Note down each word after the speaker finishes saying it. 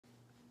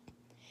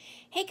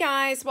Hey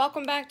guys,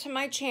 welcome back to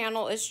my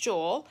channel. It's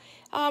Jewel.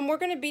 We're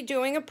going to be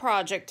doing a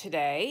project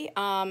today.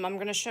 I'm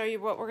going to show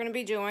you what we're going to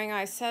be doing.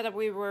 I said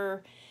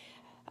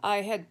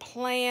I had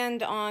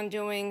planned on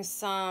doing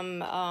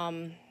some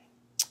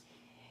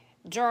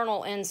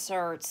journal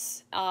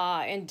inserts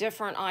and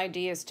different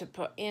ideas to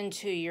put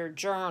into your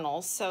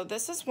journal. So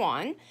this is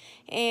one,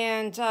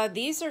 and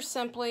these are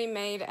simply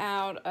made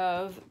out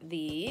of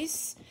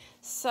these.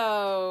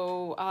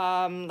 So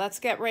let's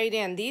get right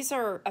in. These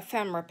are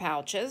ephemera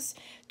pouches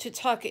to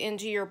tuck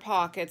into your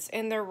pockets,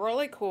 and they're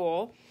really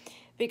cool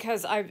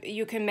because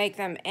you can make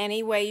them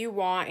any way you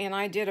want, and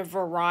I did a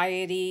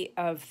variety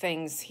of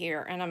things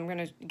here, and I'm going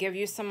to give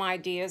you some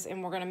ideas,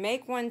 and we're going to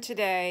make one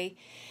today,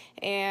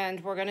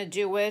 and we're going to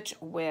do it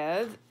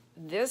with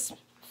this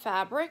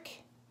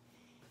fabric,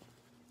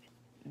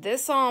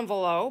 this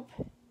envelope,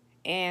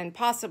 and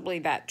possibly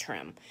that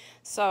trim.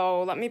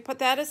 So let me put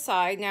that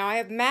aside. Now I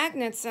have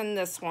magnets in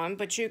this one,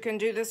 but you can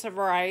do this a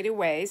variety of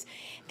ways.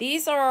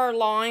 These are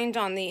lined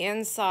on the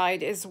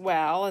inside as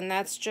well, and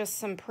that's just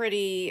some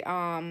pretty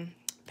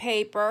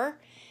paper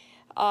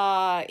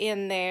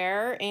in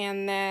there.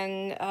 And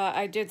then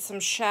I did some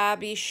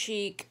shabby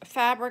chic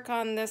fabric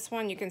on this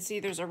one. You can see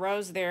there's a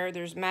rose there.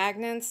 There's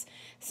magnets,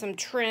 some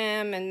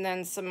trim, and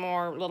then some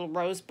more little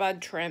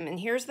rosebud trim. And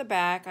here's the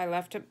back. I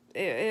left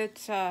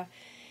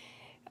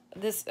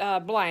this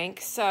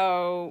blank,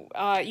 so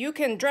you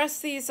can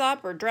dress these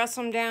up or dress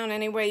them down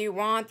any way you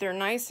want. They're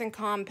nice and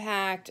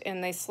compact,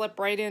 and they slip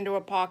right into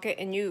a pocket,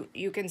 and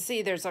you can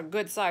see there's a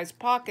good sized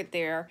pocket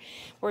there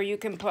where you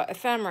can put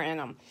ephemera in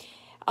them.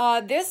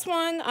 This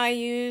one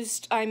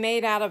I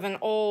made out of an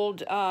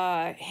old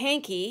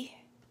hanky,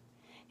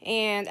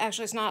 and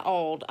actually it's not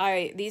old.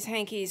 These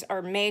hankies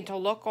are made to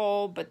look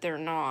old, but they're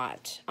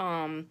not.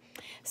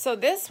 So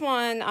this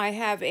one, I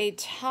have a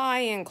tie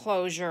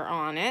enclosure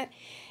on it,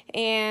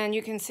 and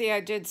you can see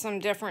I did some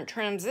different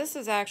trims. This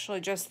is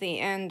actually just the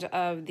end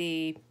of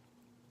the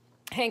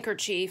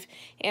handkerchief,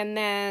 and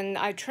then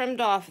I trimmed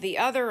off the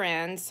other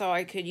end so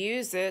I could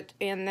use it,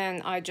 and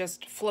then I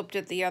just flipped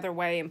it the other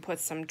way and put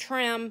some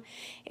trim.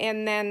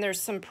 And then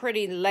there's some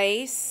pretty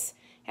lace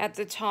at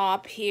the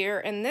top here,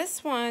 and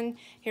this one,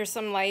 here's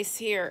some lace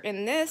here.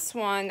 In this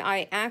one,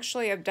 I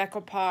actually have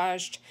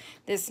decoupaged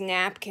this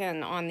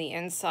napkin on the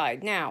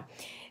inside. Now,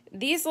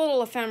 these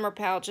little ephemera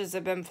pouches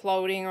have been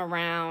floating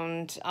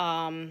around,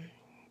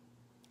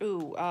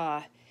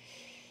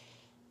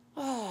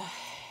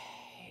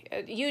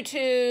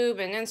 YouTube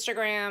and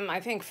Instagram, I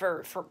think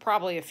for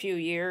probably a few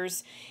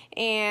years.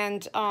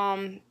 And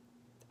I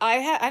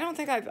don't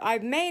think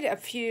I've made a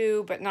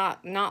few, but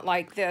not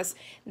like this.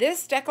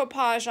 This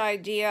decoupage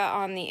idea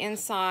on the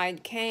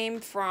inside came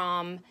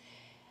from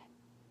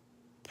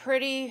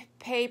Pretty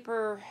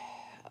Paper.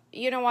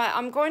 You know what,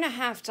 I'm going to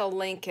have to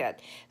link it.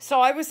 So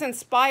I was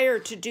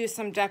inspired to do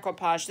some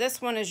decoupage.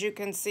 This one, as you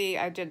can see,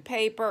 I did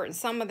paper, and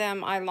some of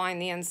them I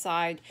lined the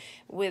inside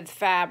with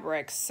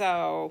fabric.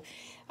 So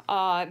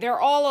they're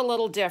all a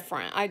little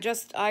different. I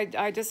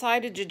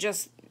decided to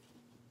just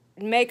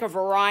make a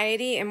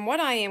variety, and what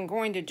I am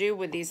going to do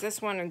with these,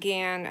 this one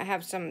again, I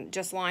have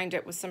just lined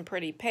it with some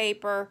pretty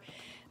paper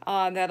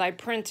that I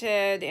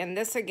printed, and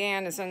this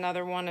again is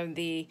another one of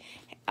the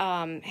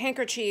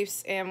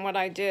handkerchiefs. And what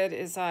I did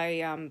is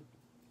I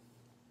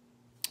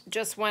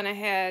just went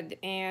ahead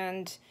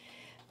and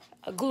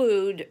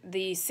glued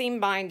the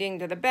seam binding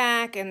to the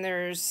back, and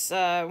there's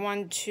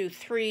 1, 2,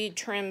 3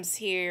 trims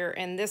here,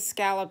 and this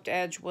scalloped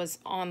edge was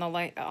on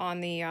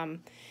the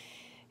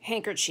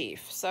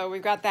handkerchief. So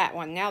we've got that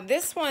one. Now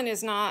this one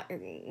is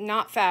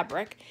not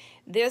fabric.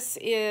 This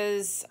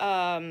is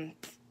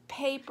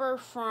paper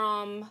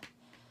from,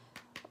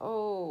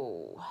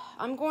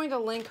 I'm going to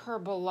link her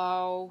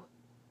below.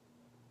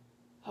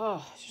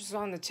 Oh, she's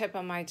on the tip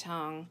of my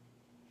tongue.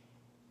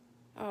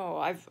 Oh,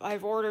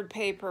 I've ordered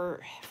paper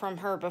from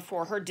her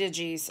before, her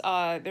digis.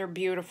 They're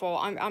beautiful.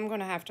 I'm going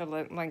to have to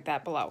link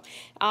that below.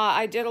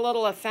 I did a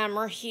little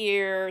ephemera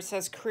here. It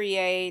says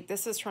Create.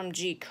 This is from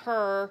G.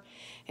 Kerr,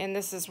 and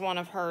this is one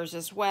of hers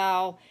as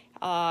well.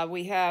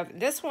 We have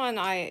this one.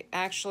 I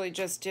actually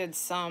just did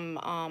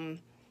some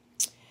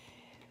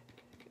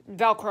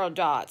Velcro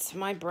dots.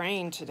 My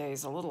brain today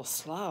is a little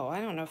slow.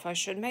 I don't know if I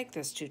should make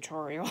this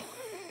tutorial.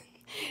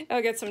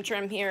 I'll get some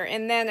trim here,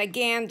 and then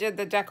again did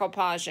the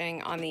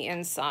decoupaging on the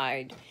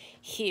inside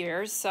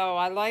here. So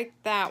I like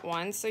that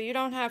one. So you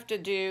don't have to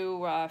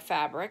do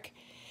fabric.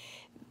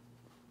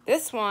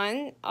 This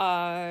one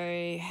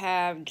I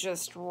have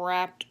just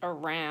wrapped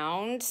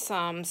around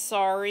some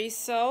sari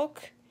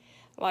silk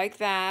like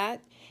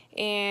that.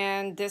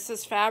 And this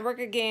is fabric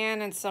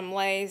again and some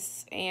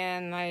lace,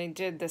 and I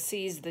did the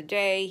Seize the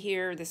Day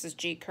here. This is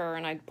G. Kerr,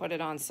 and I put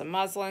it on some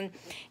muslin.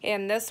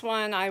 And this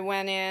one I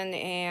went in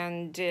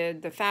and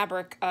did the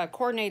fabric,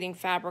 coordinating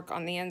fabric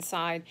on the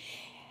inside.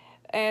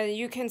 And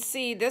you can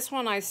see this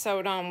one I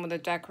sewed on with a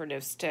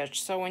decorative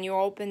stitch. So when you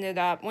open it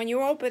up,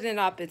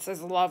 it's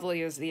as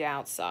lovely as the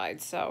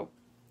outside. So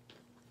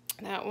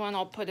that one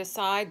I'll put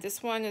aside.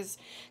 This one is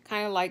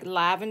kind of like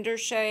lavender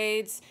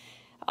shades.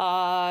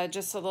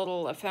 just a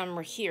little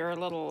ephemera here, a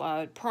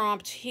little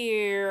prompt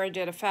here. I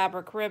did a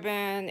fabric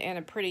ribbon and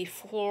a pretty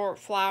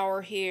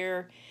flower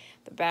here.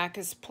 The back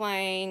is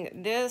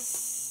plain.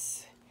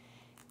 This,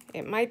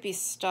 it might be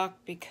stuck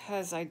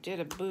because I did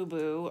a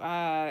boo-boo.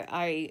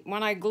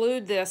 When I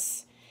glued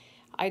this,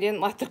 I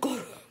didn't let the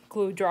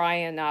glue dry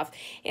enough.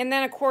 And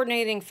then a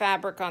coordinating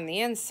fabric on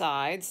the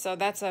inside, so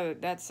that's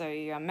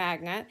a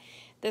magnet.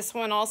 This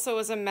one also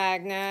is a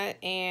magnet,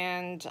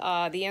 and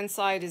the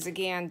inside is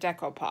again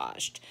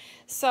decoupaged.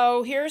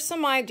 So here's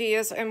some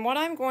ideas, and what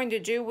I'm going to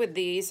do with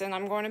these, and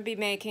I'm going to be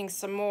making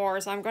some more,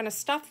 is I'm going to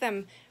stuff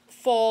them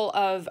full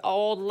of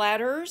old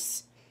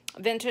letters,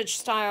 vintage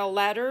style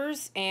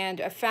letters, and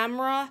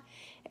ephemera,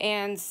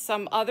 and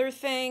some other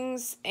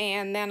things,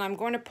 and then I'm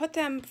going to put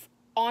them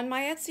on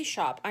my Etsy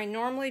shop. I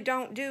normally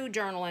don't do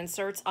journal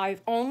inserts.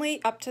 I've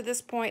only, up to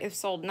this point, have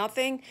sold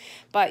nothing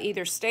but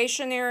either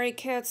stationery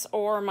kits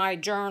or my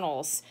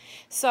journals.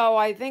 So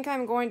I think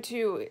I'm going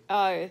to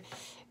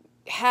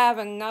have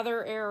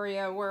another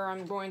area where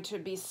I'm going to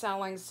be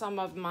selling some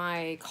of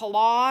my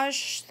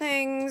collage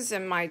things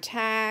and my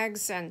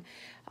tags and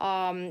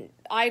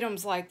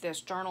items like this,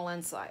 journal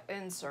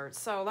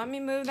inserts. So let me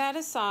move that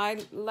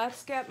aside.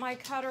 Let's get my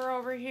cutter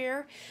over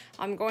here.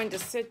 I'm going to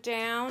sit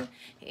down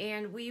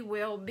and we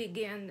will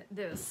begin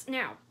this.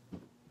 Now,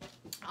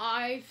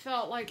 I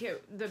felt like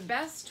the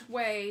best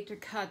way to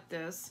cut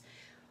this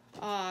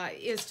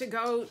is to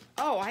go,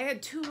 oh, I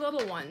had two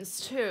little ones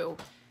too.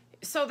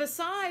 So the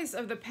size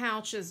of the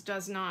pouches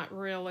does not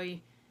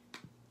really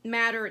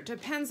matter. It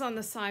depends on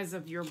the size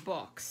of your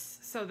books.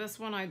 So this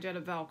one I did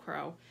a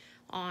Velcro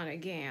on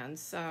again.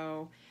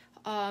 So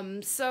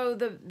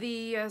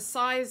the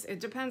size, it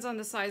depends on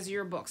the size of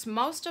your books.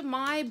 Most of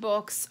my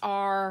books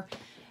are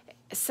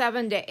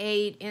 7 to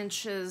 8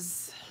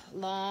 inches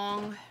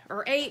long,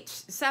 or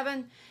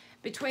 7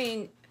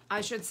 between,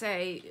 I should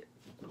say,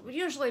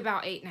 usually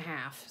about 8.5.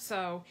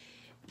 So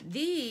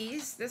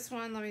this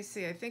one, let me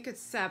see, I think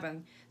it's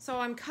 7. So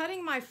I'm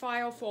cutting my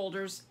file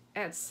folders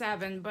at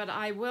 7, but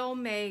I will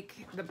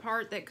make the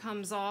part that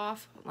comes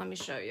off, let me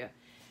show you.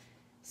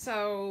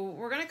 So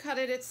we're going to cut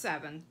it at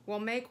 7. We'll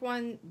make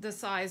one the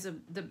size of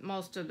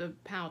most of the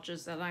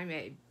pouches that I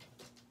made.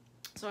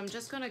 So I'm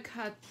just going to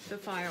cut the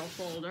file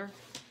folder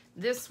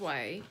this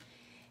way.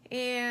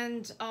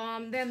 And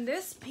then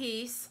this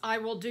piece I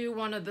will do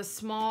one of the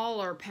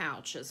smaller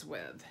pouches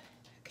with.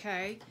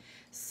 Okay.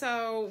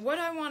 So what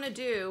I want to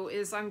do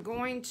is I'm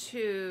going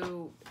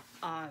to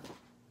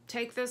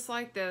take this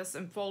like this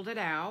and fold it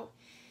out.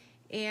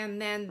 And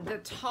then the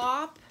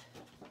top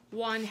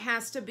one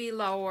has to be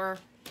lower,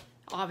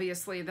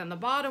 obviously, than the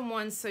bottom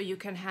one, so you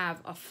can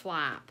have a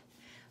flap.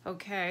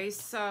 Okay,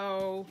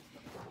 so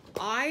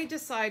I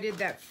decided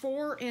that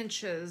 4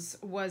 inches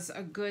was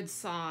a good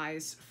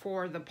size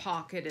for the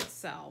pocket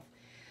itself.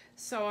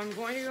 So I'm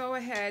going to go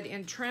ahead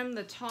and trim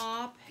the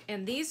top,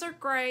 and these are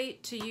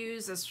great to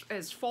use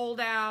as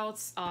fold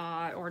outs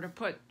or to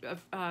put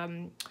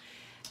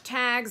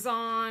tags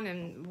on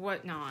and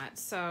whatnot.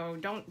 So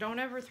don't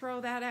ever throw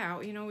that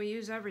out. You know, we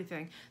use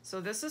everything. So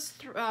this is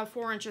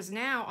 4 inches.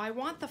 Now I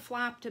want the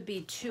flap to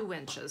be 2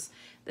 inches.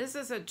 This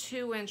is a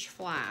 2-inch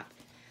flap.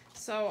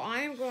 So I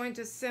am going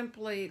to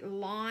simply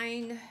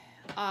line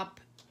up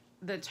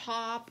the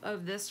top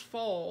of this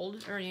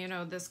fold, or you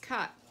know, this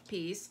cut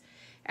piece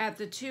at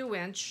the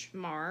 2-inch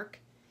mark.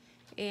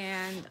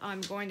 And I'm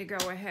going to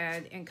go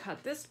ahead and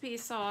cut this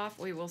piece off.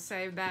 We will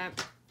save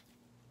that.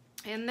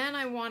 And then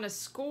I want to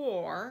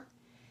score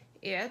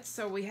it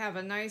so we have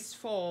a nice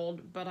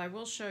fold, but I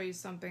will show you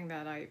something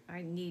that I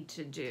need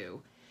to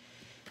do.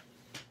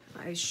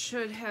 I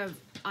should have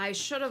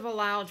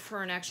allowed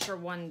for an extra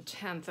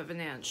 1/10 of an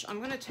inch. I'm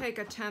going to take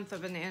 1/10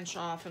 of an inch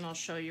off, and I'll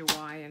show you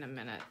why in a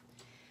minute.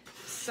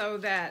 So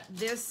that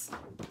this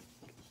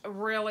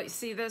really,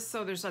 see this?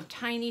 So there's a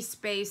tiny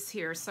space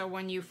here, so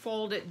when you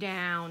fold it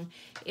down,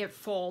 it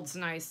folds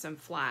nice and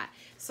flat.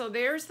 So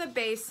there's the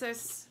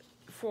basis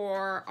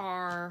for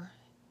our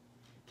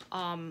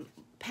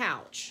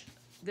pouch.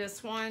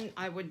 This one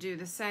I would do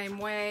the same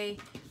way,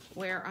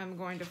 where I'm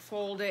going to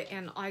fold it,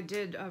 and I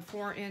did a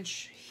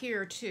 4-inch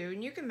here too,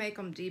 and you can make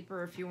them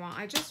deeper if you want.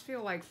 I just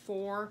feel like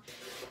 4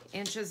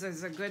 inches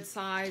is a good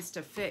size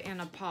to fit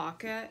in a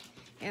pocket.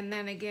 And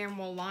then again,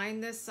 we'll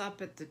line this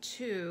up at the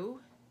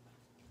 2.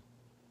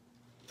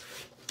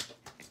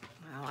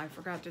 Well, I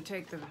forgot to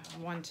take the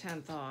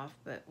 1/10 off,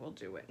 but we'll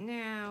do it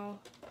now.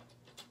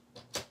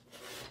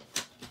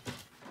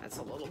 That's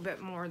a little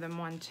bit more than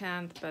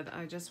 1/10, but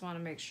I just want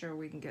to make sure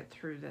we can get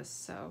through this.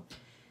 So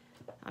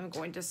I'm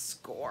going to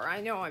score.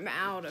 I know I'm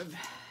out of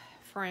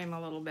frame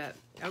a little bit.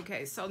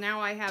 Okay, so now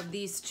I have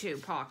these 2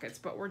 pockets,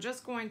 but we're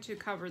just going to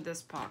cover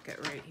this pocket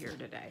right here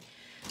today.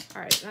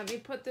 All right, let me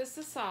put this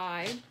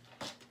aside,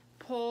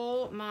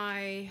 pull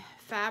my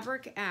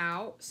fabric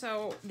out.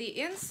 So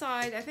the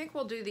inside, I think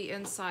we'll do the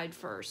inside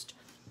first.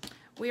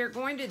 We are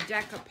going to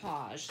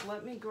decoupage.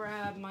 Let me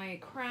grab my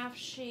craft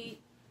sheet.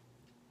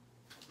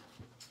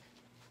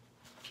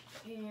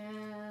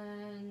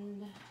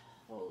 And,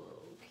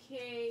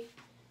 okay,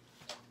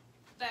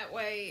 That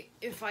way,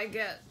 if I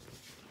get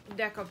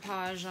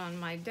decoupage on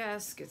my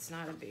desk, it's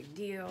not a big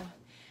deal.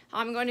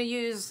 I'm going to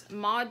use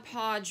Mod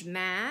Podge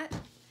matte.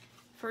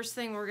 First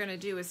thing we're going to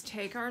do is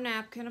take our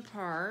napkin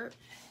apart.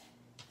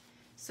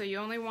 So you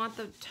only want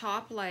the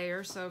top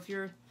layer. So if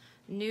you're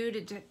new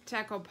to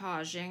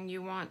decoupaging,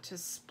 you want to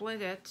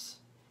split it.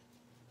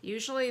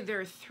 Usually there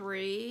are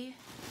 3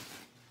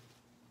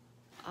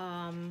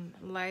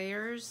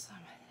 layers.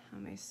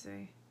 Let me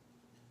see.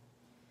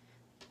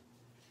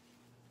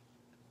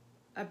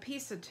 A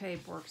piece of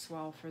tape works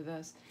well for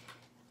this.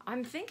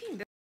 I'm thinking